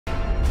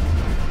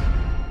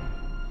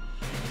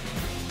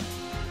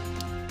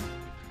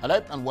Hello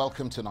and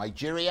welcome to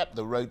Nigeria,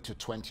 the road to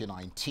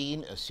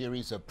 2019, a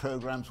series of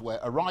programs where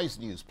Arise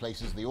News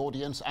places the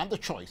audience and the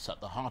choice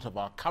at the heart of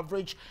our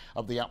coverage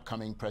of the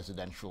upcoming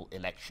presidential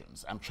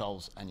elections. I'm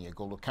Charles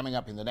Aniagolo. Coming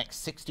up in the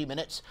next 60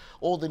 minutes,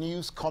 all the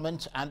news,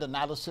 comment and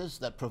analysis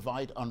that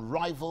provide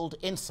unrivaled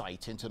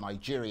insight into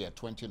Nigeria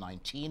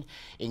 2019,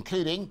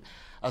 including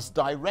as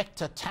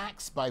direct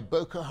attacks by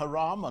Boko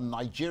Haram on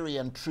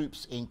Nigerian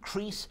troops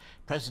increase,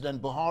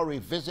 President Buhari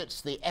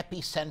visits the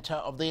epicenter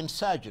of the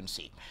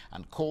insurgency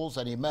and calls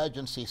an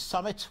emergency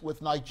summit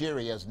with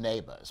Nigeria's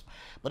neighbors.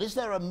 But is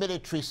there a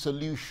military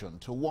solution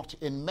to what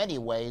in many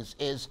ways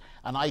is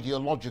an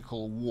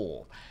ideological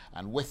war?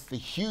 And with the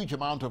huge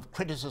amount of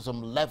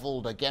criticism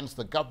leveled against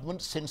the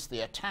government since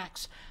the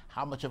attacks,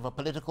 how much of a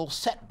political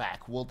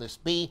setback will this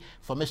be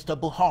for Mr.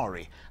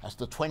 Buhari as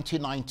the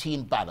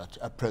 2019 ballot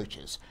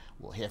approaches?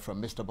 We'll hear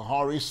from Mr.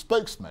 Buhari's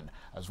spokesman,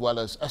 as well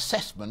as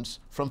assessments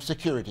from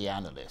security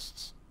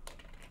analysts.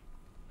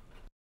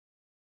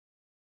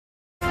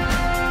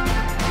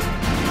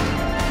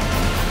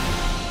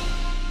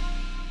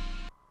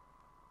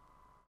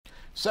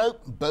 So,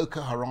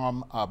 Boko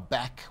Haram are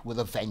back with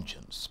a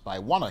vengeance. By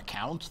one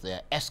account,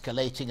 their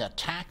escalating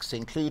attacks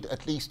include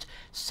at least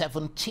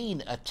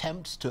 17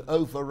 attempts to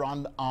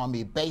overrun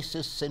army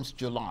bases since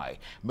July,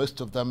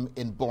 most of them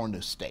in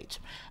Borno State.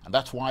 And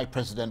that's why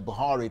President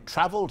Buhari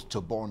traveled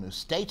to Borno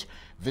State,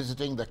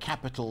 visiting the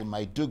capital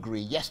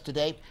Maiduguri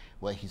yesterday,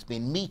 where he's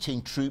been meeting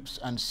troops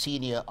and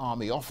senior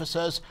army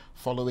officers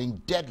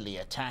following deadly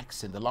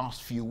attacks in the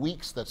last few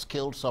weeks that's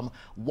killed some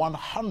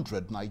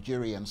 100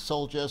 Nigerian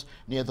soldiers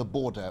near the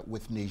border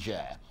with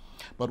Niger.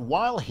 But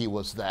while he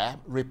was there,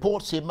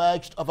 reports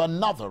emerged of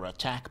another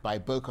attack by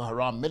Boko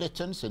Haram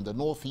militants in the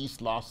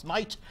northeast last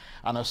night,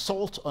 an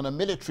assault on a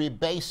military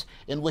base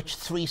in which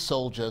 3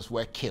 soldiers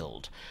were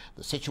killed.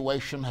 The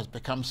situation has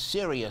become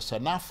serious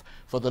enough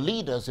for the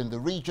leaders in the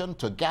region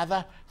to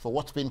gather for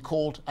what's been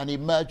called an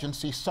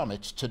emergency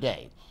summit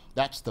today.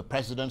 That's the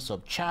presidents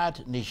of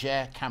Chad,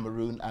 Niger,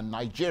 Cameroon and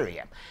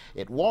Nigeria.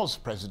 It was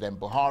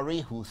President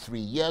Buhari who 3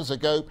 years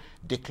ago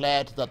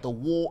declared that the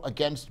war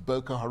against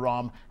Boko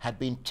Haram had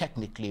been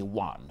technically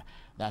won.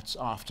 That's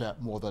after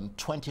more than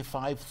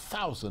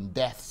 25,000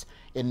 deaths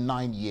in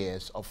 9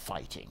 years of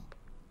fighting.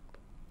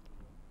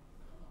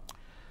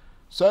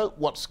 So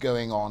what's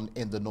going on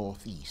in the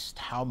northeast?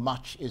 How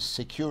much is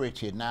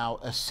security now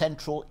a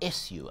central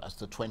issue as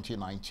the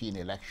 2019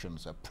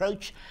 elections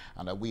approach?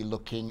 And are we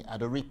looking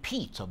at a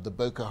repeat of the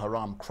Boko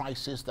Haram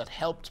crisis that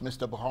helped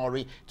Mr.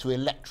 Buhari to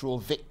electoral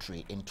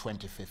victory in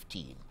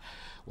 2015?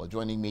 Well,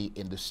 joining me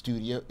in the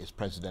studio is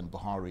President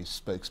Buhari's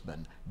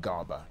spokesman,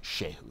 Garba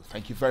Shehu.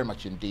 Thank you very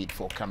much indeed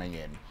for coming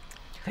in.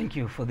 Thank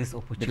you for this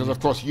opportunity. Because, of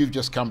course, you've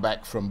just come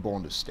back from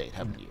Borno State,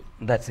 haven't you?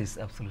 That is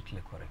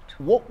absolutely correct.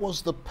 What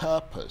was the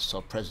purpose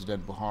of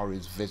President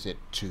Buhari's visit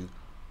to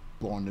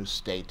Borno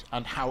State,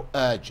 and how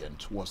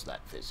urgent was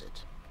that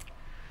visit?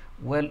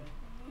 Well,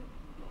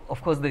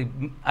 of course, the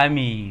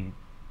army,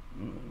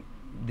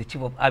 the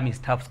Chief of Army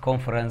Staff's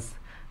conference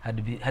had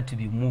to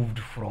be moved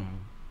from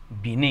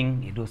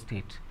Benin, Edo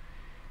State,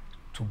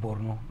 to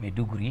Borno,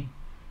 Maiduguri,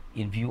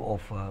 in view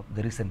of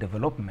the recent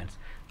developments.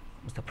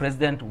 Mr.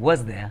 President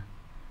was there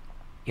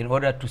in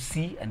order to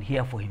see and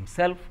hear for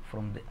himself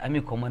from the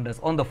army commanders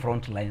on the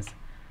front lines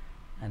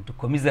and to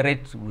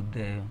commiserate with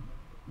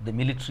the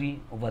military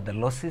over the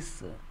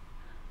losses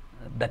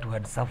that we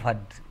had suffered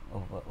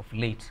of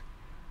late,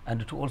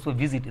 and to also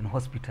visit in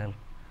hospital,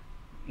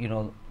 you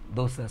know,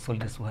 those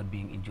soldiers who had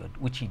been injured,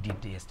 which he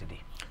did yesterday.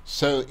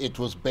 So it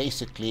was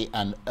basically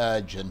an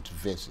urgent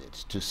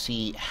visit to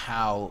see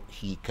how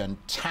he can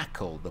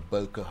tackle the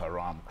Boko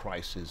Haram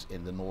crisis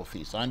in the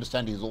northeast. I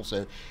understand he's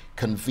also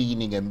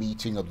convening a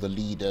meeting of the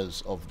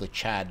leaders of the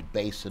Chad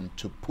Basin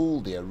to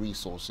pool their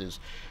resources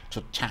to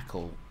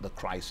tackle the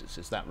crisis.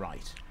 Is that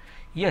right?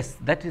 Yes,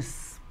 that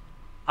is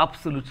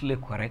absolutely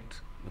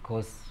correct,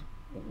 because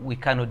we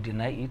cannot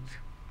deny it.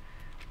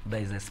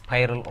 There is a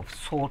spiral of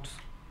sorts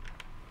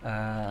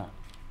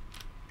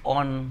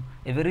on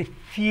a very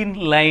thin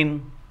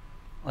line,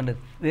 on a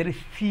very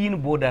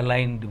thin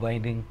borderline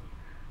dividing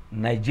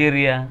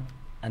Nigeria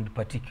and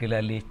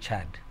particularly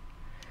Chad.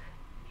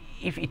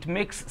 If it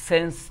makes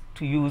sense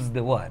to use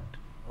the word,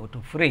 or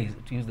to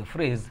use the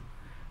phrase,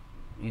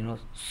 you know,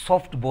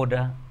 soft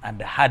border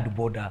and hard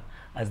border,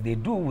 as they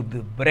do with the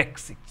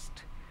Brexit,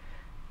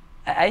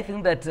 I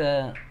think that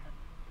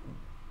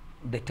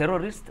the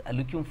terrorists are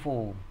looking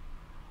for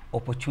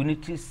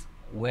opportunities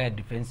where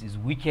defense is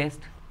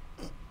weakest,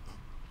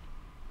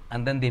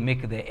 and then they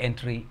make their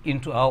entry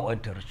into our own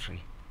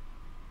territory,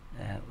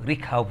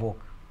 wreak havoc,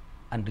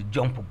 and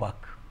jump back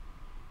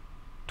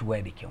to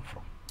where they came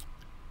from.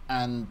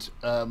 And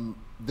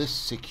this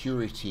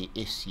security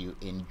issue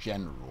in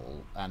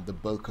general, and the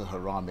Boko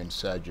Haram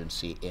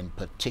insurgency in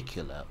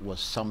particular,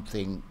 was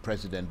something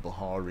President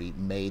Buhari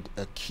made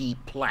a key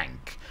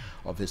plank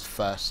of his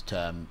first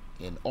term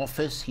in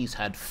office. He's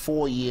had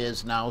 4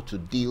 years now to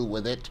deal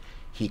with it.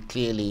 He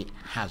clearly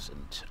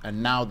hasn't.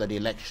 And now that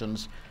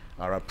elections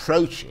are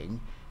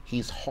approaching,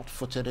 he's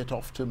hot-footed it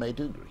off to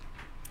Maiduguri.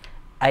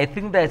 I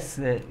think that's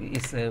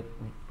it's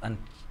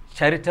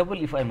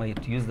uncharitable, if I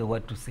might use the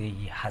word, to say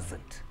he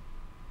hasn't.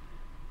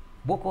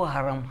 Boko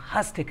Haram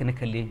has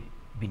technically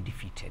been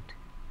defeated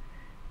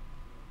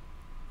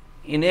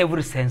in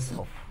every sense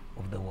of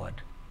the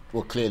word.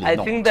 Well, clearly I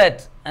not. think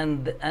that,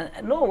 and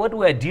no, what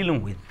we are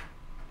dealing with,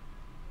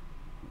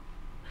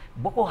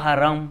 Boko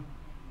Haram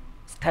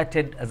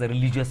started as a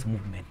religious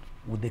movement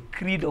with a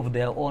creed of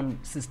their own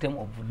system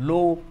of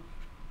law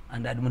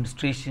and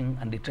administration,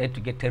 and they tried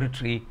to get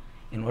territory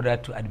in order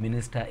to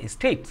administer a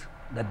state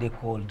that they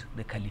called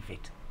the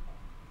caliphate.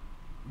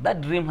 That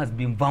dream has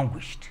been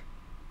vanquished.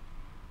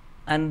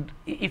 And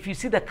if you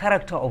see the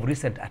character of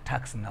recent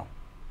attacks now,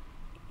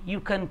 you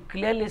can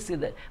clearly see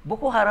that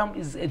Boko Haram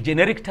is a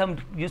generic term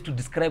used to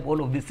describe all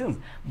of these things,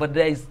 but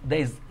there is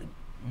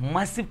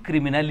massive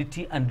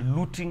criminality and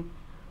looting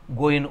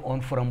going on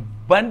from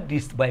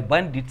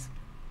bandits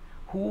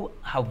who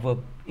have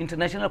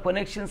international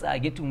connections, are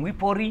getting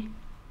weaponry,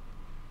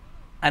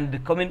 and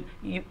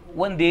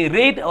when they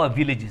raid our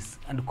villages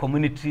and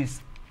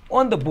communities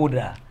on the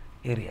border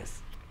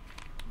areas,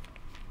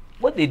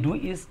 what they do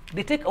is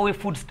they take away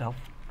foodstuff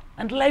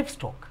and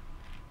livestock.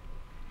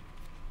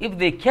 If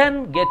they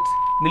can get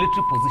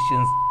military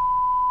positions,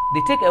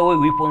 they take away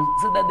weapons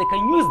so that they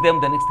can use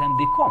them the next time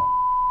they come.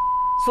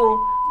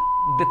 So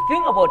the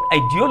thing about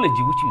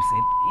ideology, which you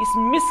said, is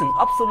missing,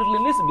 absolutely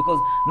missing, because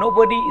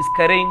nobody is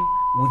carrying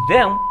with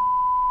them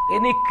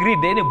any creed,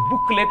 any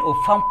booklet or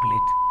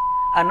pamphlet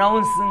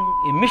announcing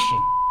a mission,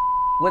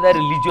 whether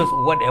religious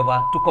or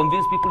whatever, to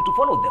convince people to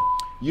follow them.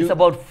 It's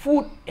about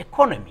food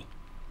economy.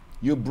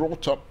 You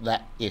brought up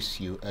that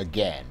issue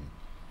again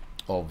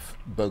of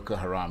Boko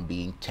Haram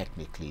being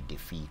technically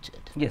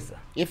defeated. Yes, sir.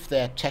 If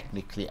they're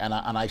technically, and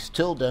I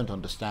still don't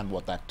understand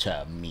what that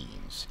term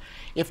means,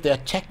 if they're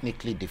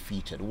technically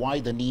defeated, why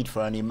the need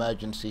for an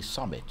emergency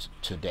summit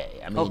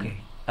today? I mean, okay,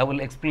 I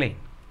will explain.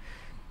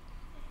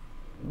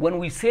 When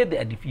we say they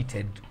are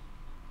defeated,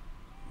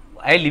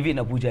 I live in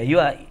Abuja. You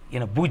are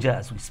in Abuja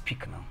as we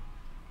speak now.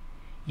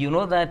 You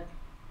know that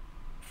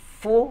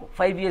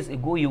 4-5 years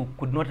ago, you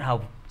could not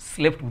have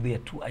slept with your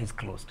 2 eyes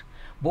closed.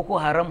 Boko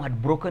Haram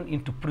had broken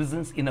into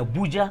prisons in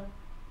Abuja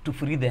to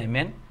free their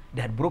men.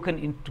 They had broken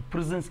into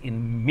prisons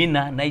in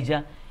Mina,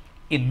 Niger,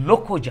 in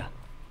Lokoja,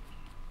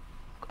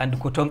 and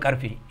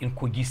Kotonkarfe in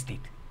Kogi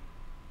State.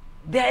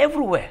 They are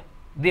everywhere.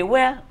 They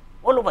were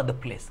all over the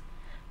place.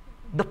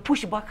 The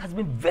pushback has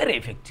been very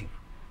effective.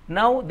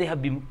 Now they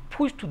have been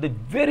pushed to the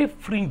very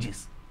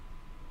fringes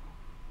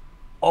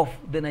of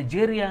the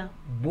Nigeria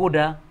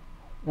border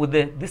with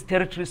these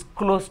territories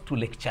close to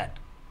Lake Chad.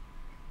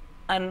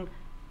 And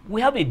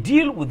we have a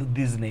deal with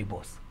these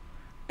neighbors.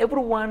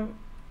 Everyone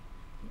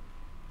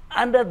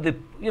under the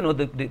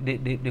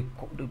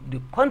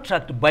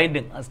contract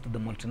binding us to the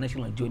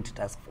multinational joint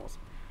task force,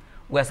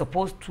 we are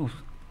supposed to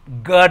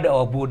guard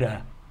our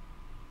border,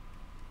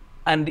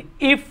 and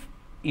if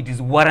it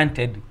is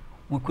warranted,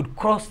 we could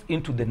cross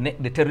into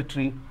the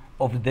territory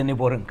of the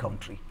neighboring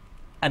country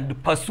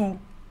and pursue,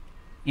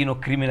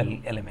 criminal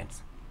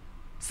elements.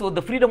 So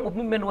the freedom of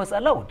movement was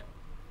allowed.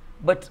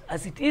 But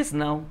as it is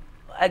now,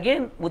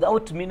 again,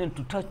 without meaning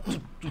to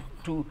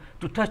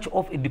touch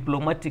off a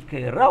diplomatic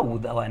row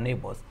with our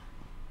neighbors,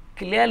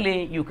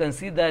 clearly you can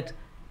see that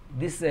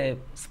this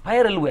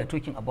spiral we are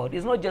talking about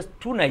is not just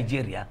to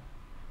Nigeria.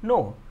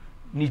 No,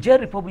 Niger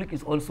Republic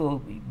is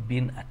also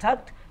being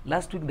attacked.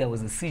 Last week there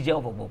was a seizure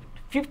of about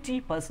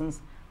 50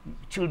 persons,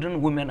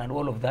 children, women, and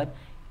all of that.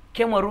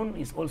 Cameroon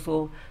is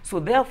also, so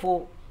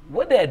therefore,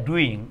 what they are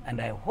doing, and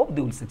I hope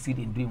they will succeed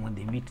in doing when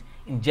they meet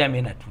in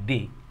Jamena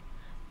today,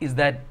 is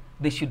that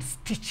they should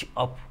stitch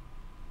up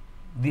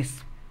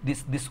these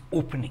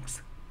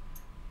openings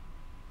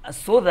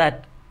so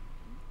that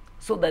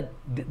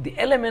the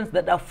elements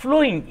that are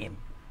flowing in,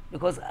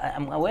 because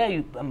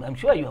I'm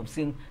sure you have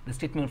seen the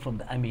statement from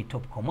the Army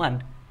Top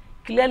Command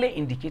clearly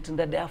indicating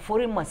that there are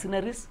foreign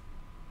mercenaries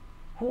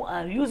who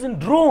are using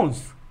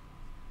drones,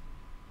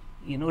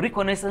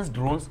 reconnaissance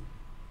drones,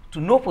 to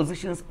know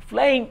positions,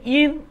 flying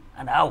in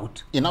and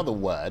out. In other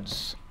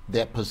words,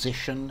 their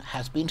position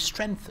has been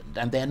strengthened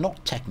and they're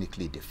not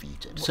technically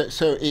defeated.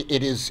 So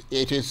it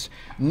is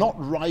not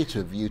right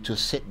of you to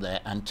sit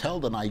there and tell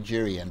the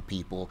Nigerian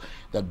people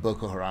that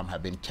Boko Haram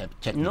have been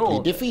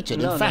technically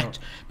defeated. In fact,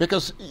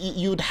 because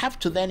you'd have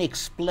to then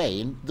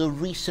explain the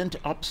recent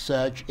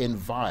upsurge in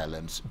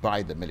violence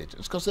by the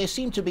militants, because they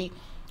seem to be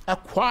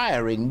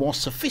acquiring more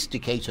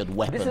sophisticated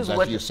weapons,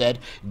 as you said,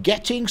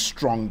 getting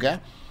stronger,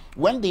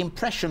 when the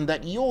impression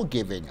that you're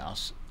giving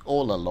us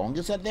all along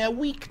is that they're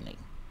weakening.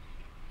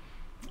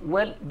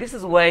 Well, this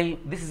is why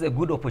this is a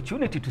good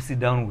opportunity to sit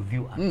down with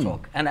you and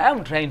talk. And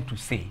I'm trying to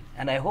say,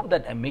 and I hope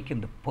that I'm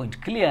making the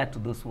point clear to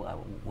those who are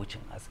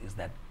watching us, is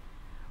that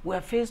we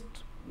are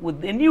faced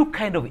with a new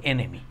kind of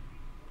enemy.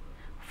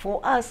 For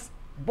us,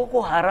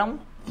 Boko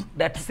Haram,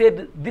 that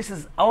said this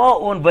is our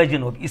own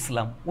version of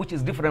Islam, which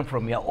is different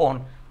from your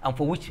own, and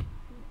for which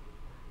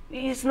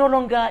is no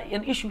longer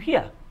an issue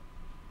here.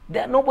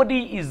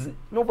 Nobody is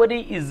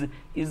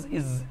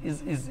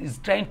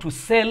trying to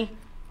sell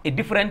a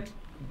different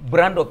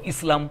brand of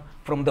Islam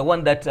from the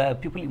one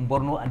that people in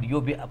Borno and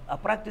Yobe are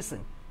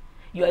practicing.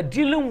 You are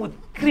dealing with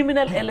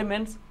criminal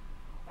elements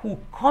who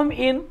come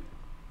in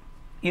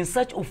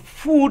search of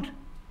food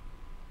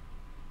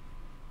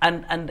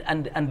and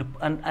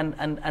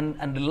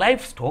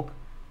livestock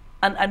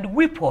and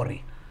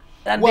weaponry.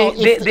 And well,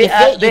 they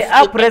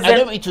are present. I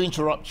don't mean to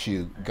interrupt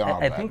you,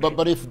 Garba,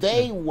 but if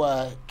they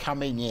were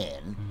coming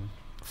in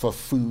for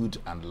food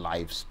and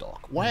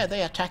livestock, why are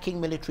they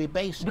attacking military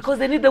bases? Because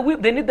they need the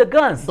whip, they need the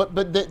guns. But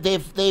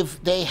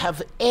they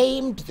have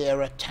aimed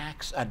their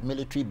attacks at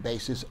military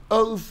bases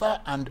over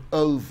and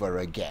over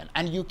again,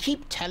 and you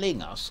keep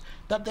telling us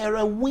that they're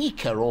a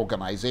weaker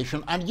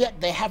organization, and yet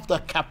they have the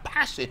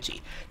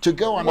capacity to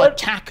go and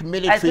attack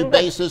military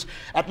bases.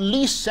 At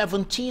least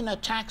 17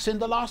 attacks in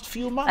the last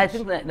few months. I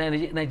think that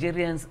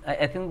Nigerians,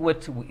 I think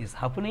what is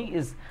happening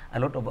is a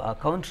lot of our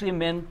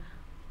countrymen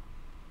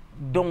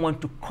don't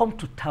want to come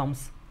to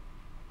terms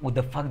with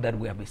the fact that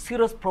we have a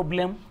serious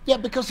problem. Yeah,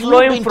 because you've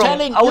been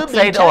telling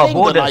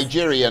the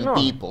Nigerian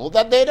people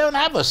that they don't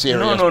have a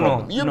serious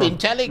problem. You've been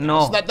telling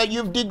us that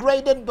you've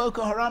degraded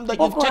Boko Haram, that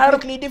you've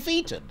technically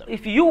defeated them.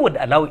 If you would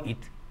allow it,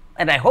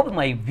 and I hope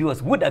my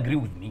viewers would agree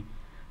with me,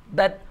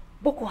 that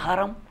Boko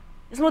Haram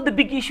is not the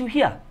big issue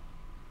here.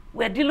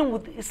 We are dealing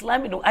with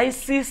Islam,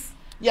 ISIS,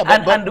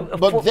 and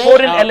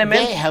foreign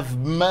elements. They have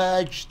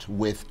merged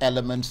with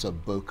elements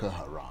of Boko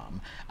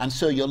Haram, and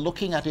so you're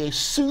looking at a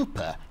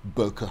super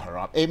Boko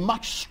Haram, a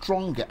much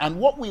stronger. And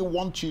what we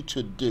want you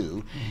to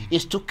do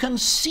is to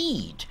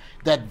concede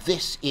that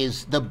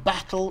the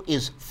battle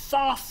is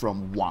far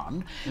from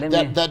won,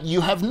 that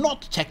you have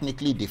not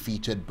technically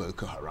defeated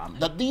Boko Haram,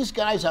 that these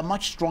guys are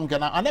much stronger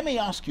now. And let me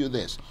ask you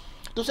this.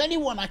 Does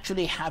anyone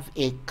actually have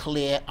a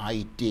clear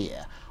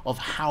idea of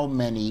how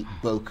many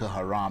Boko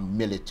Haram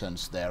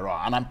militants there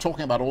are? And I'm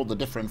talking about all the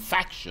different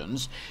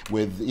factions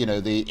with,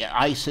 the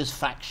ISIS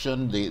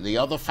faction, the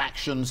other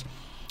factions.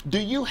 Do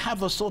you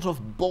have a sort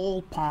of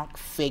ballpark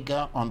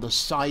figure on the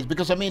size?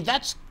 Because, I mean,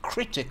 that's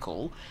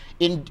critical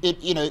in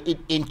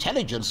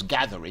intelligence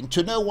gathering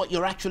to know what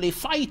you're actually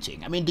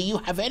fighting. I mean, do you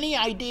have any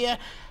idea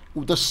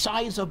the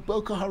size of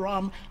Boko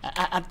Haram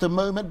at the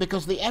moment?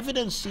 Because the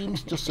evidence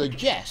seems to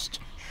suggest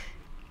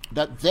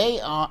that they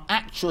are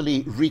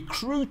actually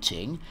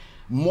recruiting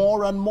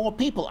more and more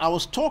people. I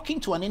was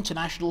talking to an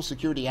international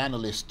security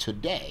analyst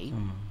today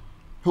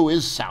who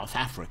is South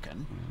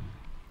African.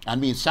 I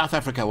mean, South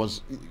Africa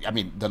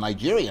the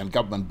Nigerian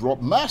government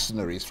brought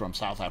mercenaries from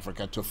South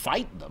Africa to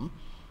fight them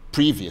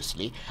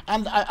previously.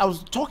 And I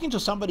was talking to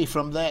somebody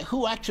from there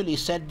who actually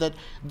said that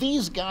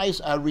these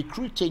guys are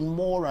recruiting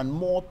more and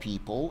more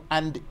people,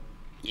 and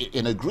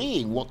in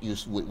agreeing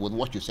with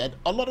what you said,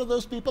 a lot of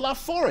those people are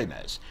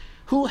foreigners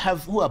who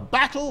are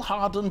battle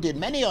hardened in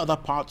many other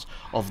parts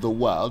of the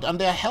world, and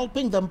they're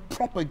helping them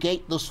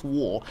propagate this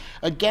war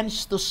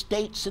against the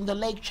states in the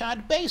Lake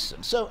Chad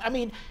Basin. So, I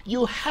mean,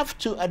 you have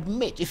to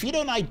admit, if you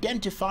don't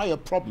identify a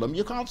problem,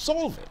 you can't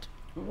solve it.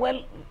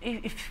 Well,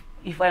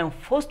 if I am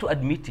forced to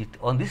admit it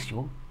on this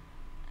show,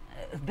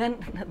 then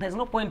there's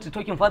no point to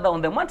talking further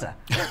on the matter.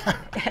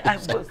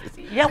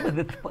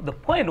 But the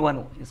point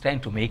one is trying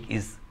to make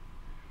is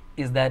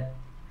that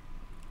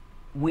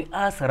we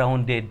are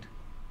surrounded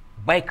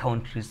by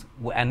countries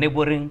who are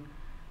neighboring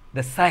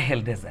the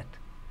Sahel Desert.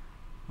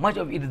 Much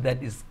of it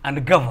that is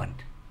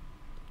ungoverned,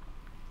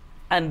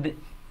 and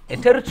a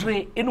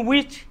territory in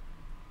which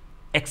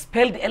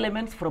expelled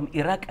elements from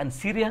Iraq and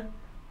Syria,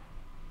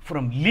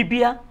 from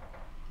Libya,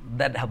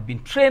 that have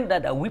been trained,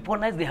 that are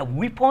weaponized, they have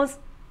weapons,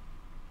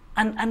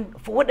 and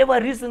for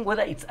whatever reason,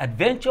 whether it's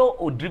adventure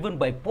or driven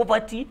by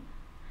poverty,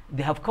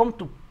 they have come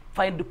to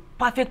find the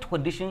perfect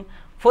condition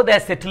for their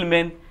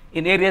settlement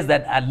in areas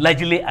that are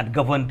largely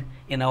ungoverned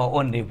in our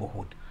own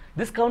neighborhood.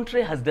 This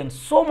country has done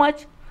so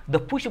much. The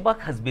pushback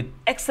has been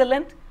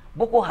excellent.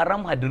 Boko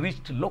Haram had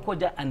reached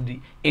Lokoja and the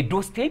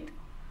Edo State.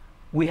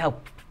 We have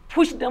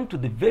pushed them to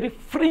the very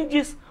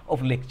fringes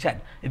of Lake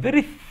Chad, a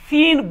very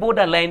thin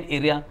borderline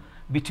area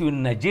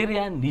between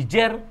Nigeria,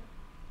 Niger,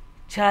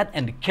 Chad,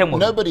 and Cameroon.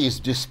 Nobody is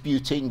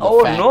disputing the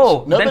facts.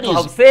 Oh no! Then to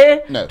have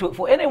say,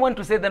 for anyone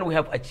to say that we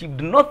have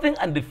achieved nothing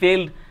and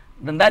failed,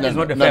 then that is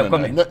not a fair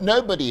comment.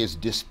 Nobody is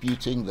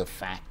disputing the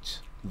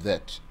fact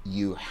that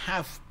you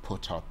have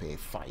put up a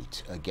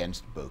fight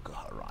against Boko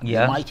Haram. You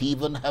might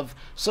even have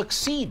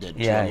succeeded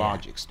to a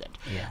large extent.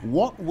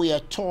 What we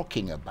are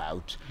talking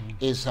about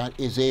is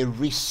a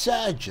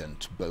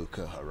resurgent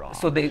Boko Haram,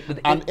 so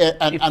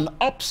an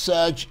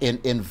upsurge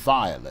in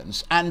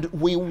violence, and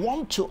we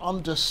want to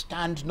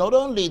understand not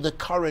only the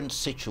current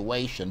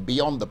situation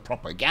beyond the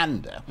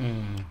propaganda,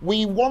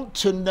 we want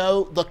to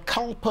know the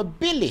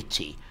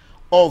culpability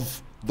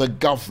of the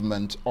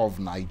government of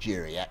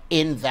Nigeria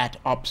in that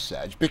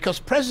upsurge, because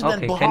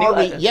President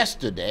Buhari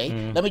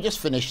yesterday, let me just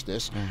finish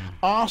this,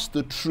 asked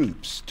the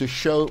troops to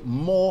show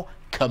more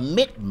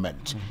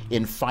commitment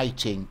in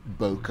fighting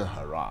Boko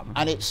Haram.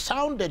 And it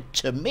sounded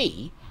to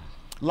me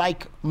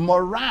like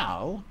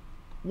morale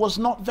was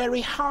not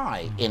very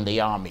high in the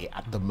army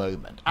at the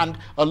moment. And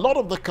a lot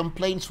of the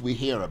complaints we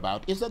hear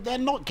about is that they're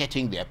not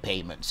getting their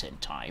payments in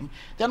time.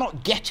 They're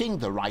not getting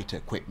the right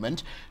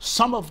equipment.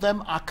 Some of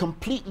them are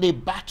completely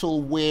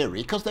battle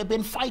weary because they've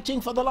been fighting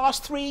for the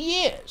last 3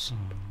 years.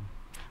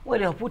 Well,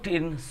 you have put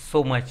in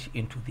so much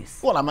into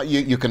this. Well,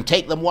 you can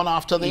take them one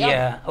after the other.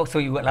 Yeah. Oh, so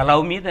you will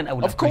allow me, then I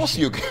will. Of course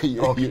you can,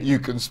 okay. you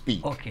can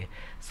speak. Okay.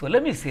 So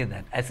let me say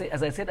that. As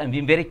I said, I'm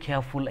being very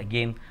careful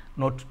again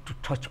not to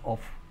touch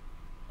off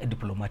a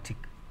diplomatic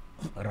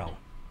row.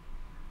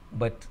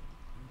 But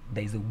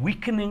there is a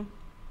weakening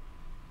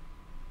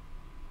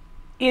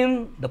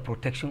in the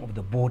protection of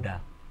the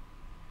border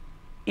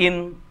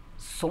in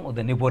some of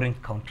the neighboring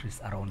countries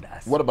around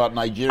us. What about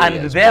Nigeria's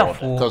and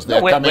therefore, because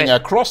they're coming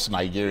across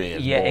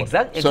Nigeria's border.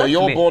 Exactly. So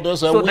your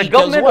borders are weak as well. So the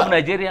government of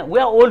Nigeria, we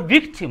are all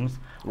victims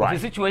right. of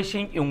a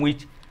situation in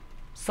which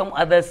some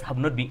others have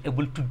not been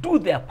able to do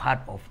their part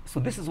of. So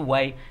this is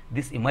why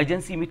this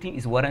emergency meeting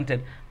is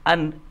warranted.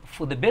 And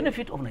for the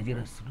benefit of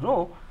Nigerians to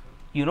know,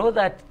 you know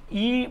that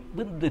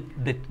even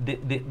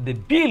the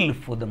bill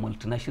for the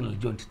multinational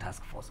joint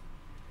task force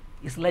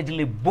is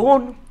largely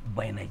borne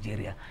by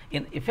Nigeria.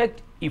 In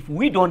effect, if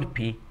we don't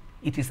pay,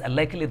 it is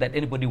unlikely that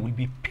anybody will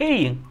be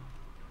paying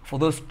for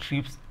those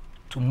trips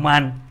to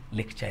man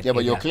Lake Chad. Yeah,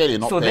 but you're clearly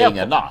not paying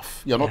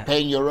enough. You're not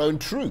paying your own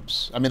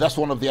troops. I mean, that's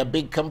one of their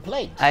big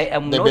complaints. There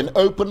have been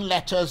open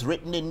letters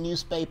written in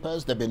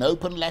newspapers. There have been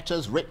open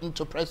letters written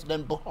to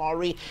President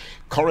Buhari.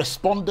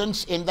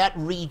 Correspondents in that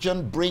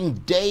region bring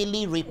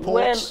daily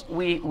reports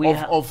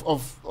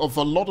of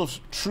a lot of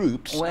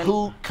troops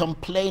who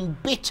complain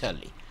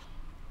bitterly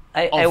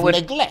of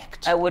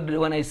neglect.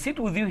 When I sit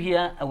with you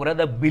here, I would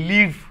rather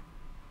believe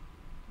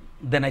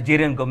the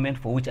Nigerian government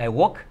for which I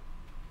work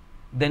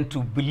than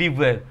to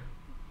believe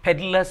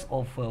peddlers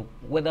of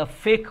whether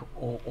fake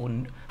or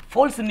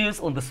false news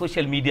on the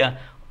social media.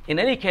 In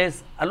any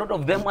case, a lot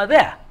of them are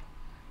there.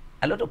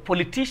 A lot of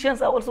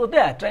politicians are also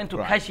there trying to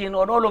cash in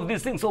on all of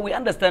these things. So we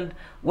understand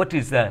what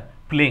is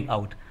playing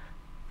out.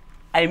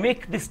 I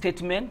make this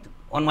statement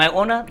on my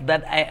honor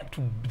that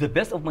to the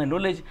best of my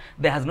knowledge,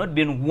 there has not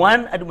been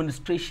one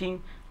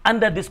administration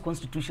under this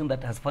constitution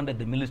that has funded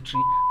the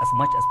military as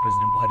much as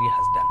President Buhari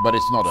has done. But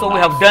it's not enough. So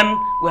we have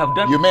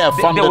done. You may have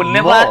funded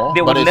more,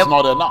 but it's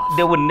not enough.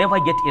 They will never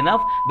get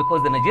enough because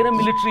the Nigerian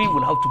military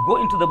will have to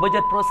go into the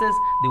budget process.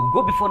 They will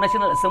go before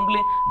National Assembly.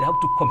 They have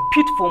to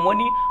compete for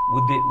money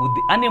with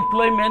the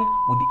unemployment,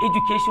 with the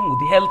education, with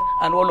the health,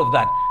 and all of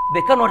that.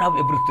 They cannot have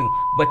everything.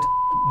 But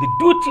the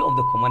duty of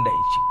the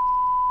commander-in-chief,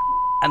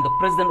 and the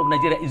president of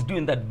Nigeria is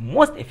doing that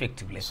most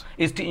effectively,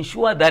 is to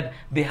ensure that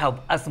they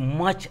have as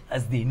much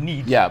as they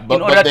need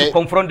in order to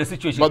confront the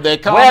situation. But they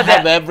can't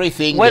have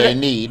everything they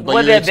need.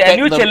 But you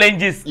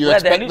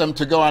expect them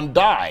to go and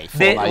die for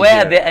Nigeria.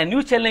 Where there are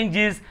new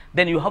challenges,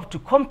 then you have to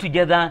come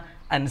together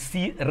and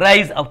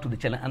rise up to the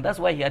challenge. And that's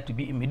why he had to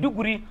be in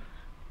Maiduguri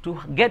to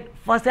get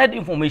first-hand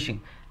information.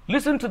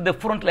 Listen to the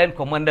frontline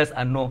commanders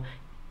and know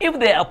if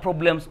there are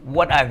problems,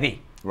 what are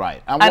they?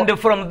 Right. And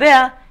from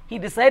there, he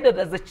decided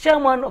as the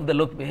chairman of the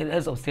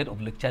heads of state of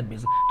Lake Chad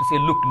Basin to say,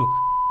 look,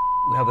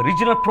 we have a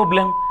regional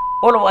problem.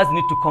 All of us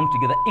need to come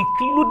together,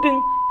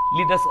 including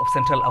leaders of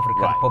Central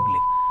African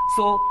Republic.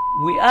 So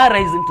we are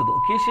rising to the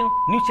occasion.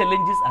 New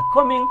challenges are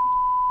coming.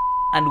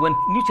 And when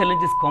new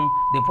challenges come,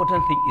 the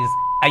important thing is,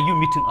 are you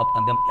meeting up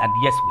on them? And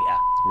yes, we are.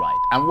 Right.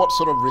 And what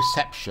sort of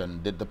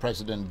reception did the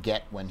president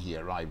get when he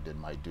arrived in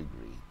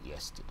Maiduguri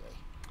yesterday?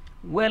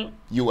 Well,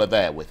 you were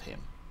there with him.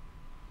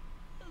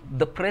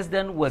 The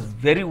president was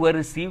very well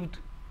received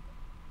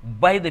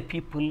by the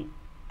people,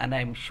 and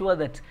I'm sure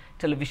that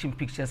television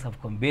pictures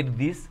have conveyed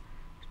this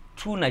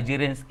to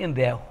Nigerians in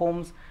their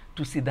homes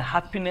to see the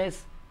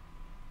happiness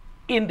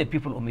in the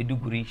people of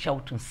Maiduguri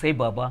shouting, "Say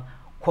Baba,"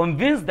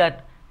 convinced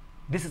that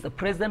this is a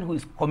president who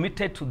is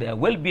committed to their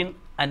well-being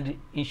and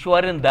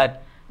ensuring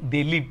that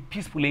they live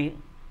peacefully,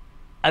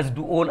 as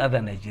do all other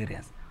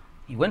Nigerians.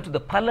 He went to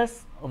the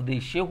palace of the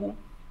Shehu,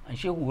 and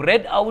Shehu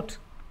read out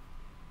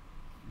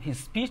his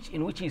speech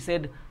in which he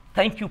said,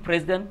 "Thank you,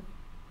 President,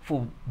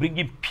 for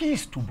bringing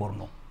peace to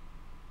Borno.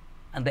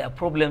 And there are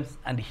problems,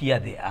 and here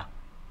they are."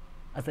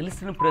 As a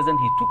listening president,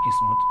 he took his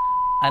note,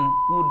 and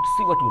we would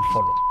see what will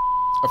follow.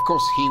 Of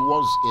course, he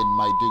was in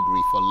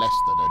Maiduguri for less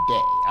than a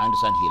day. I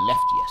understand he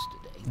left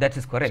yesterday. That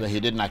is correct. So he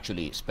didn't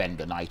actually spend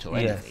the night or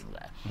anything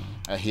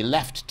there. He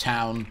left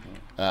town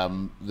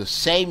the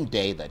same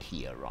day that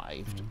he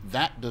arrived.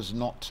 That does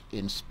not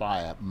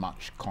inspire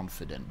much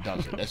confidence,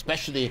 does it?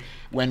 Especially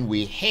when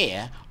we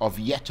hear of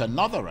yet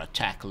another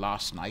attack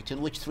last night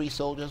in which 3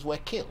 soldiers were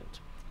killed.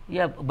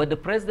 Yeah, but the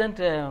president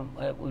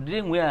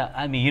didn't wear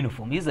army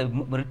uniform. He's a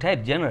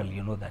retired general,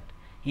 you know that.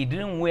 He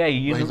didn't wear a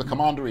uniform. Well, he's the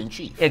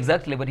commander-in-chief.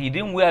 Exactly, but he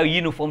didn't wear a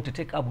uniform to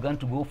take up gun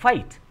to go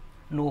fight.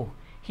 No,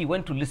 he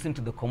went to listen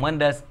to the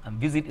commanders and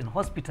visit in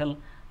hospital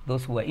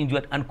those who were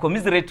injured and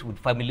commiserate with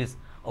families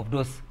of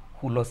those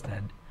who lost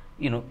their,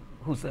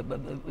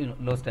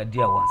 lost their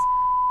dear ones.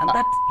 And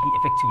that he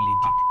effectively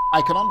did.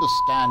 I can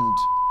understand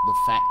the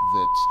fact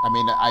that, I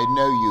mean, I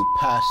know you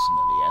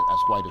personally as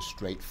quite a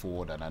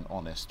straightforward and an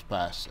honest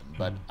person,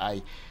 but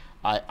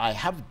I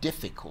have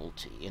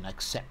difficulty in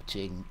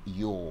accepting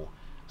your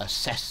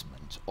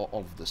assessment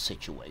of the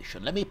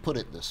situation. Let me put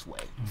it this way.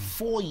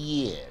 4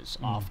 years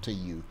after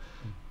you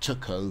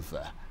took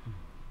over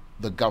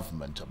the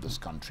government of this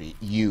country,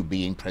 you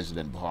being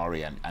President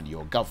Buhari and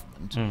your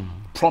government,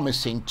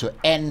 promising to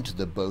end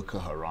the Boko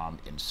Haram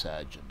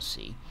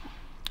insurgency,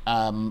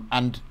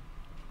 and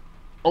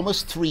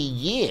almost 3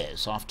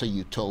 years after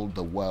you told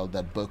the world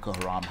that Boko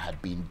Haram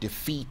had been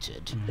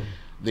defeated,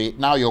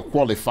 now you're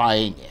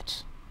qualifying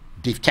it.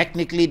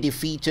 Technically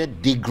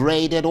defeated,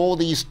 degraded, all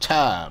these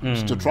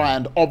terms to try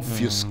and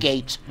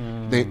obfuscate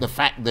the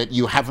fact that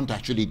you haven't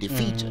actually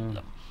defeated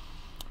them.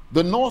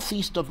 The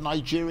northeast of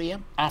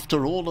Nigeria,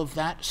 after all of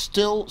that,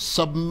 still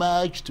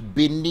submerged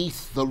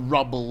beneath the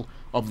rubble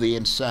of the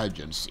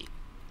insurgency.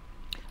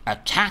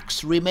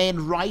 Attacks remain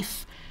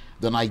rife.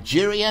 The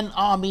Nigerian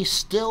army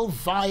still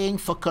vying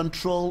for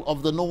control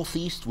of the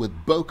northeast with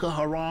Boko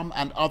Haram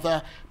and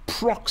other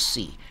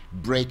proxy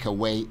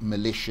breakaway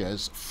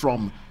militias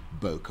from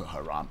Boko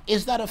Haram.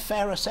 Is that a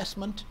fair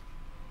assessment?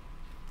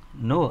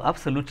 No,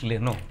 absolutely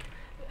no.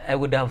 I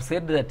would have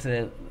said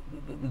that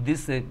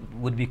this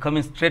would be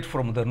coming straight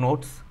from the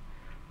north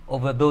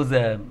over those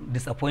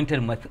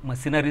disappointed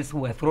mercenaries who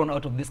were thrown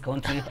out of this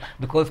country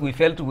because we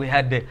felt we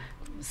had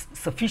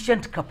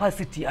sufficient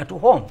capacity at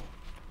home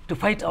to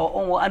fight our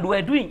own war, and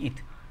we're doing it.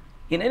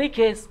 In any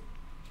case,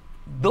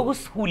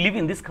 those who live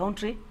in this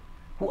country,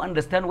 who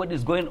understand what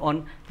is going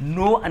on,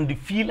 know and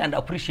feel and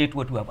appreciate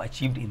what we have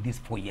achieved in these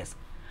 4 years.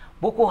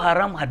 Boko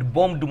Haram had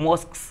bombed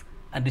mosques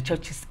and the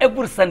churches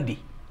every Sunday.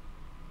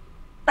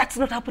 That's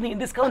not happening in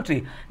this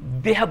country.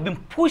 They have been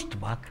pushed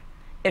back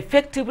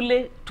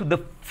effectively to the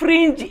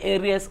fringe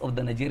areas of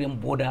the Nigerian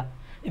border,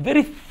 a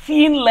very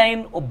thin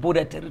line of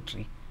border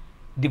territory,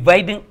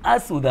 dividing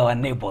us with our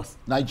neighbors.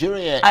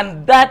 Nigeria...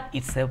 And that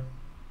itself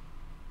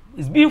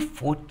is being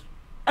fought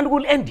and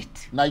will end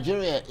it.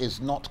 Nigeria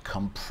is not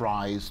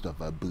comprised of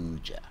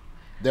Abuja.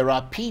 There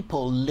are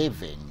people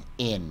living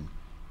in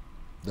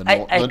the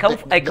north.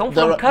 I come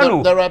from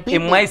Kano.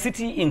 In my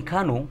city in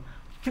Kano,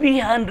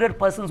 300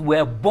 persons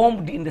were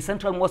bombed in the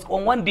central mosque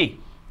on one day.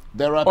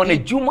 On a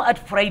Jumu'at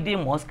Friday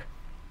mosque,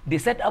 they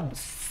set up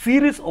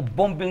series of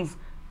bombings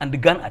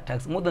and gun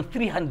attacks. More than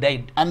 300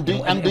 died. And do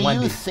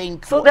you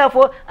think... So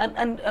therefore,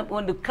 and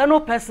when the Kano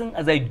person,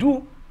 as I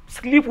do,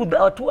 sleep with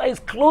our 2 eyes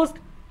closed,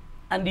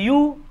 and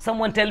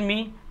someone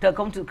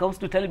comes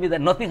to tell me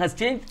that nothing has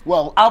changed?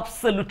 Well,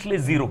 absolutely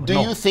zero. Do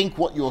you think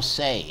what you're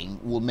saying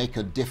will make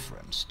a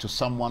difference to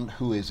someone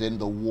who is in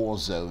the war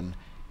zone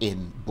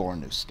in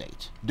Borno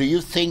State? Do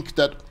you think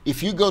that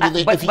if you go to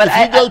the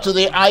to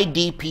the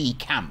IDP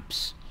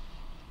camps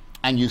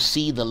and you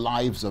see the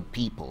lives of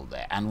people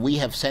there, and we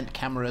have sent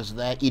cameras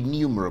there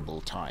innumerable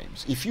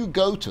times, if you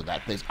go to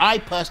that place, I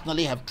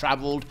personally have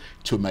traveled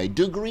to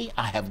Maiduguri,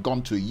 I have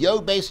gone to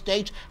Yobe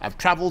State, I've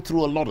traveled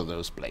through a lot of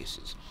those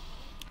places.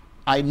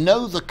 I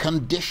know the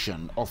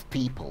condition of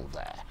people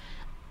there.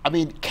 I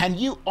mean, can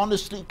you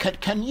honestly,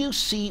 can you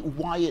see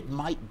why it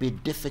might be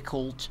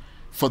difficult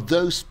for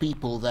those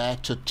people there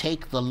to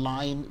take the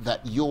line that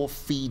you're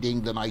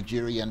feeding the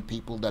Nigerian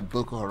people, that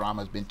Boko Haram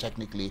has been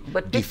technically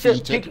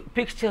defeated?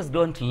 Pictures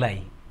don't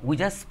lie. We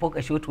just spoke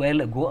a short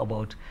while ago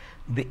about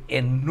the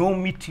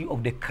enormity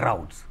of the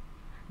crowds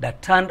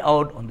that turned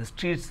out on the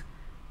streets,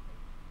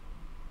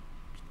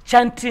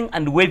 chanting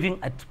and waving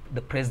at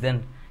the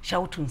president,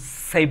 shouting,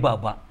 "Sai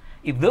Baba."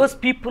 If those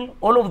people,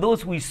 all of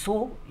those we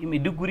saw in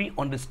Maiduguri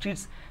on the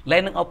streets,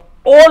 lining up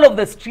all of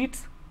the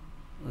streets,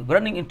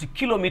 running into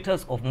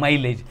kilometers of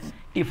mileage,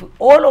 if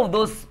all of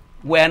those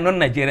were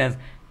non-Nigerians,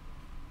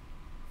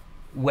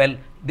 well,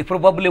 they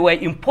probably were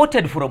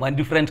imported from a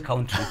different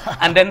country,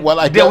 and then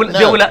well, they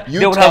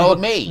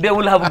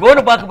will have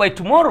gone back by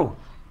tomorrow.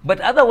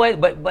 But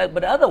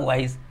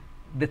otherwise,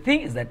 the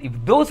thing is that if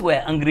those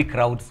were angry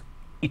crowds,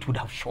 it would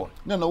have shown.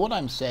 No, what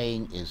I'm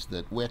saying is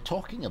that we're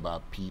talking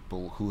about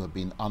people who have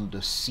been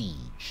under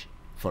siege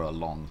for a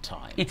long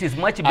time. It is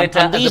much better,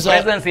 and the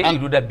president said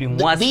it would have been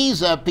worse.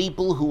 These are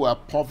people who are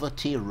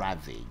poverty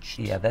ravaged.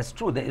 Yeah, that's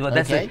true.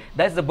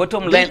 That's the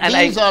bottom line.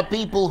 These are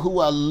people who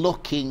are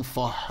looking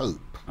for hope.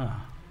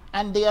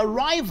 And the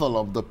arrival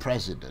of the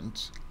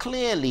president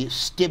clearly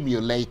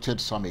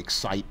stimulated some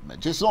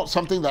excitement. It's not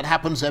something that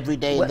happens every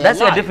day in their lives.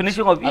 That's the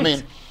definition of it. I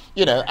mean,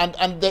 you know,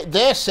 and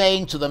they're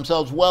saying to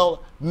themselves,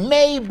 well,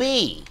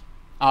 maybe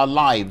our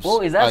lives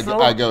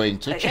are going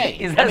to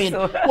change. I mean,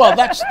 well,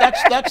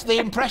 that's the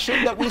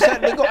impression that we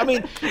certainly got. I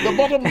mean, the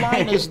bottom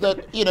line is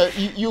that, you know,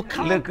 you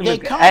can't.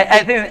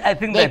 I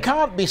think they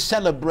can't be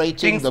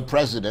celebrating the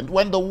president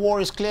when the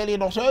war is clearly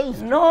not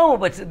over. No,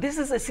 but this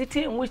is a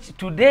city in which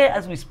today,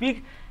 as we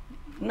speak,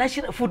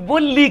 National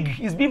Football League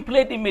is being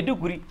played in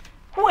Maiduguri.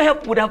 Who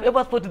would have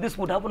ever thought this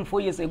would happen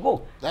 4 years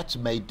ago? That's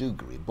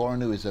Maiduguri.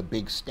 Borno is a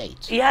big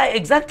state. Yeah,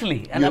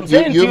 exactly. And I'm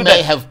saying you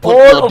may have put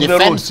your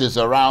defenses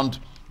around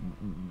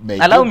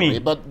Allow me.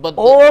 But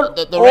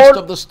the rest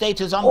of the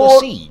state is under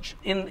siege.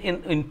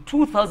 In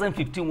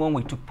 2015, when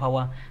we took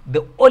power,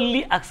 the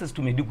only access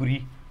to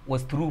Maiduguri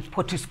was through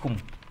Potiskum,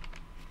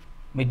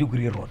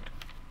 Maiduguri Road.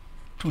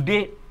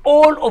 Today,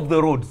 all of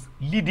the roads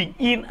leading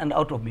in and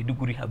out of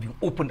Maiduguri have been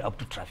opened up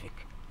to traffic.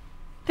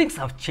 Things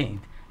have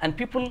changed, and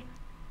people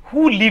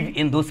who live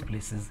in those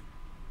places,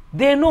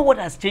 they know what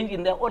has changed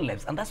in their own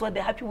lives, and that's why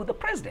they're happy with the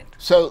president.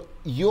 So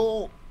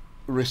your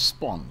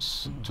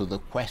response to the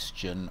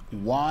question,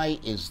 why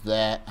is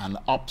there an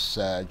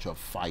upsurge of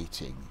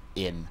fighting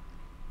in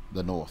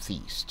the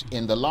Northeast?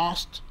 In the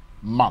last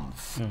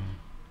month,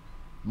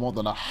 more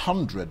than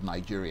 100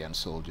 Nigerian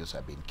soldiers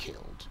have been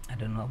killed. I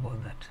don't know about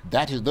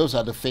that. Those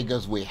are the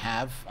figures we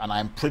have, and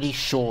I'm pretty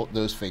sure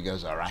those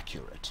figures are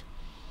accurate.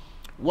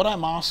 What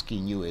I'm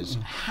asking you is,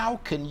 how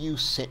can you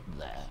sit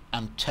there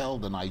and tell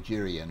the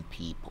Nigerian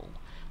people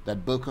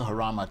that Boko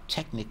Haram are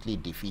technically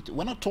defeated?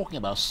 We're not talking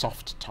about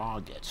soft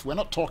targets. We're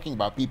not talking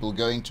about people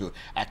going to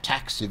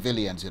attack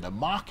civilians in a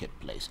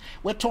marketplace.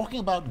 We're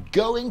talking about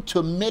going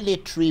to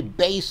military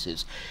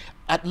bases.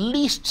 At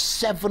least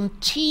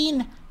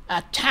 17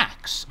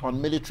 attacks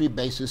on military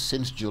bases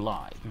since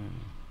July.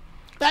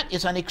 That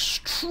is an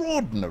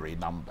extraordinary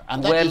number,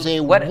 and that is a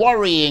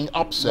worrying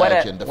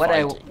upsurge in the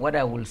fighting. What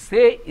I will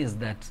say is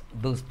that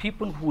those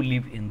people who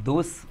live in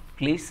those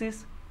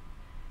places,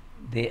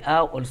 they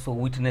are also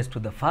witness to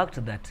the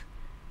fact that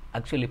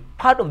actually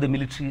part of the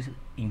military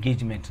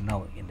engagement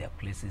now in their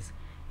places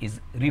is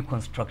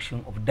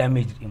reconstruction of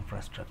damaged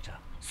infrastructure,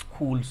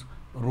 schools,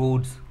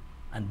 roads,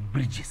 and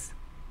bridges,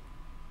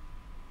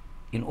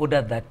 in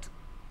order that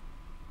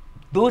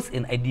those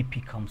in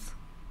IDP camps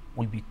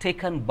will be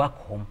taken back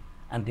home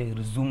and they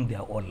resume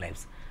their own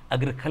lives.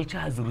 Agriculture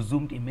has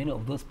resumed in many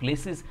of those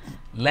places.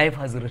 Life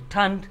has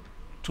returned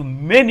to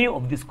many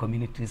of these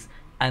communities,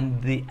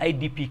 and the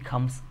IDP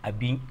camps are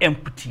being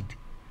emptied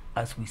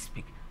as we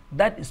speak.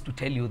 That is to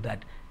tell you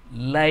that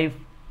life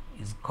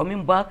is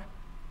coming back.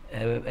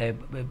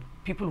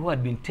 People who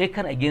had been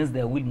taken against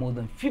their will, more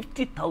than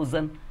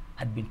 50,000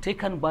 had been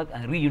taken back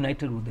and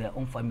reunited with their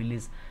own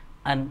families.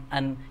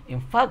 And in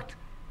fact,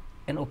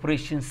 an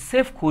Operation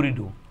Safe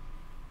Corridor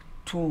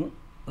to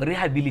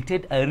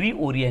rehabilitate and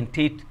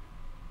reorientate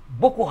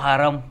Boko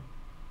Haram,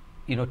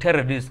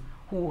 terrorists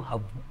who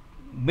have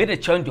made a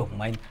change of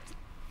mind,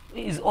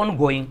 is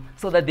ongoing,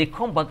 so that they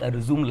come back and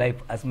resume life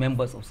as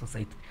members of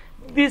society.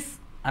 These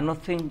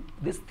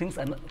things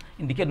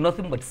indicate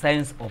nothing but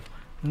signs of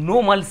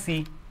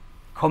normalcy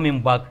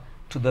coming back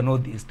to the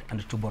Northeast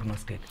and to Borno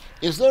State.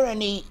 Is there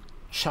any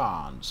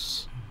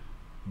chance,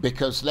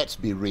 because let's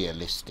be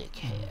realistic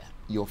here,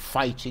 you're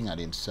fighting an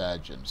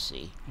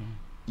insurgency,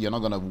 you're not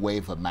going to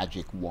wave a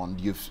magic wand.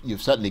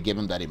 You've certainly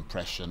given that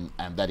impression,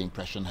 and that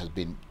impression has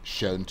been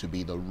shown to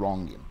be the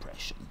wrong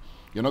impression.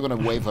 You're not going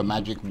to wave a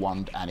magic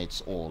wand and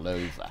it's all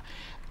over.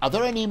 Are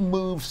there any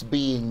moves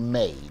being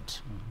made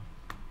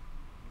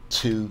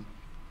to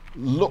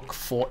look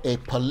for a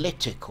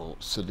political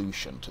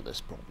solution to this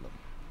problem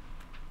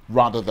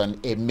rather than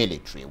a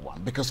military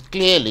one? Because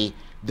clearly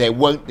there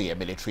won't be a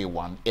military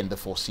one in the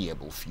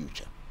foreseeable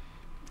future.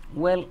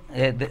 Well,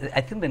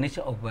 I think the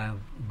nature of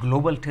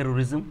global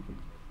terrorism,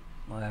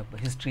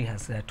 history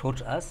has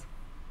taught us,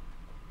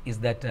 is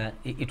that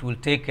it will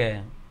take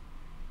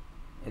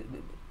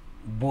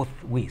both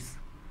ways,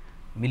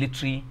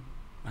 military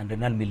and the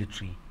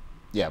non-military.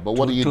 Yeah, but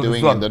what are you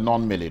doing in the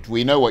non-military?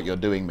 We know what you're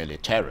doing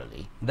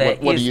militarily.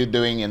 What are you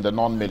doing in the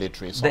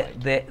non-military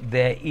side?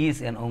 There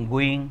is an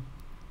ongoing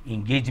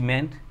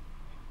engagement,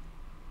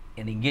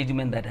 an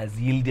engagement that has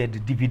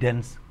yielded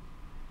dividends,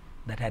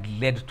 that had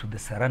led to the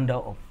surrender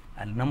of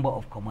a number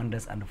of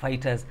commanders and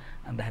fighters,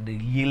 and that had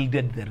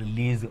yielded the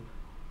release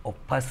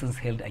of persons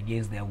held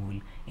against their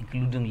will,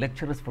 including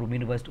lecturers from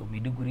University of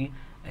Maiduguri,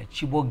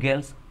 Chibok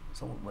girls.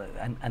 So,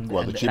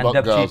 the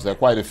Chibok girls, there are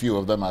quite a few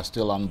of them are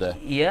still under.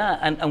 Yeah,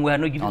 and we are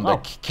not giving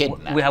up.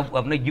 Kidnapped. We have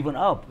not given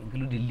up,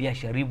 including Lia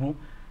Sharibu.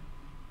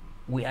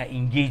 We are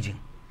engaging,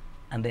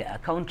 and there are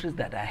countries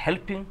that are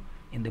helping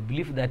in the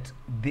belief that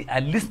they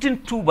are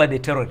listened to by the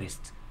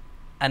terrorists,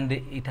 and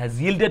it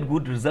has yielded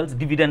good results,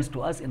 dividends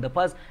to us in the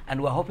past,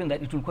 and we're hoping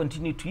that it will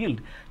continue to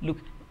yield. Look,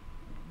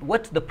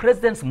 what the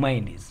president's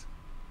mind is,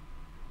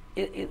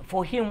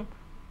 for him,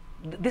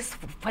 this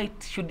fight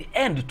should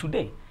end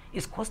today.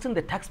 It's costing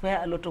the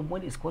taxpayer a lot of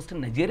money, it's costing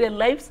Nigerian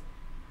lives,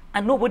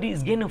 and nobody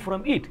is gaining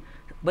from it.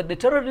 But the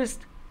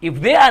terrorists, if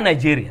they are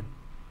Nigerian,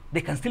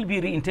 they can still be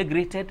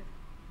reintegrated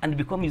and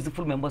become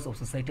useful members of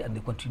society, and they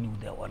continue with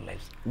their own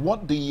lives.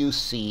 What do you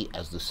see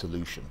as the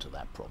solution to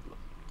that problem?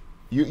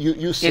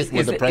 You sit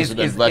with the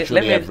president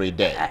virtually every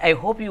day. I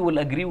hope you will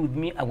agree with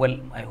me. Well,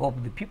 I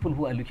hope the people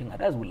who are looking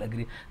at us will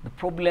agree. The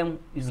problem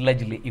is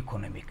largely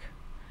economic,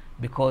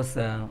 because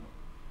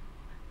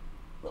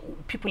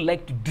people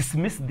like to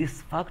dismiss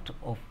this fact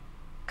of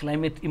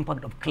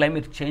impact of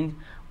climate change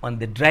on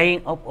the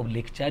drying up of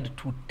Lake Chad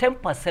to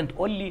 10%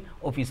 only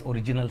of its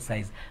original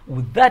size.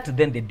 With that,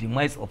 then the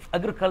demise of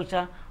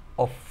agriculture,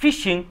 of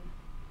fishing,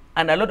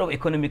 and a lot of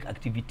economic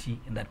activity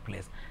in that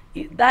place.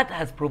 that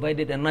has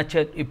provided and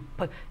nurtured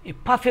a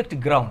perfect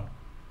ground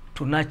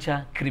to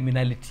nurture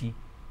criminality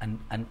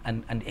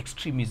and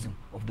extremism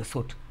of the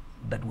sort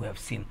that we have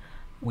seen.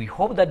 We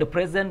hope that the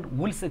president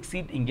will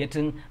succeed in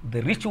getting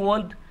the rich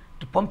world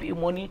to pump in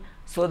money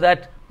so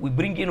that we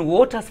bring in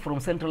waters from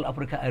Central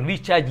Africa and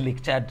recharge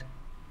Lake Chad,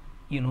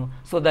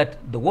 so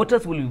that the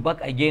waters will be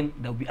back again.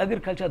 There will be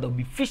agriculture, there will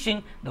be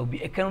fishing, there will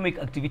be economic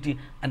activity,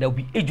 and there will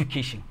be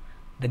education.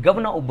 The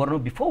governor of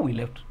Borno, before we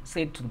left,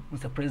 said to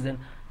Mr. President,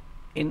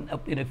 in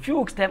a few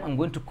weeks' time, I'm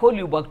going to call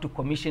you back to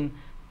commission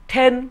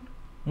 10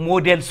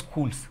 model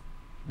schools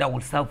that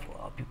will serve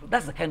our people.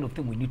 That's the kind of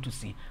thing we need to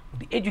see.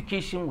 With the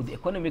education, with the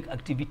economic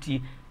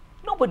activity,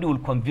 nobody will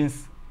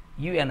convince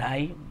you and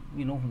I,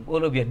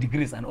 all of your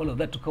degrees and all of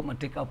that, to come and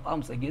take up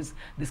arms against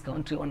this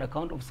country on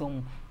account of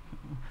some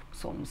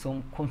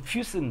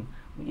confusing,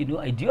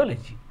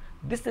 ideology.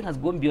 This thing has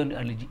gone beyond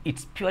ideology.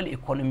 It's purely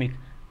economic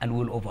and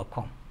will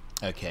overcome.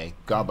 Okay,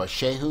 Garba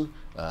Shehu,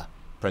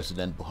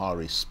 President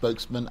Buhari's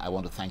spokesman, I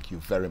want to thank you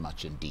very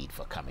much indeed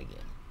for coming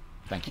in.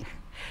 Thank you.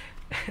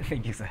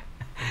 Thank you, sir.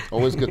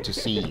 Always good to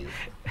see you,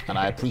 and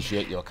I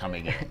appreciate your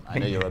coming in. I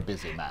know you're a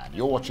busy man.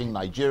 You're watching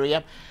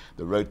Nigeria,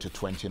 the road to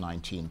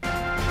 2019.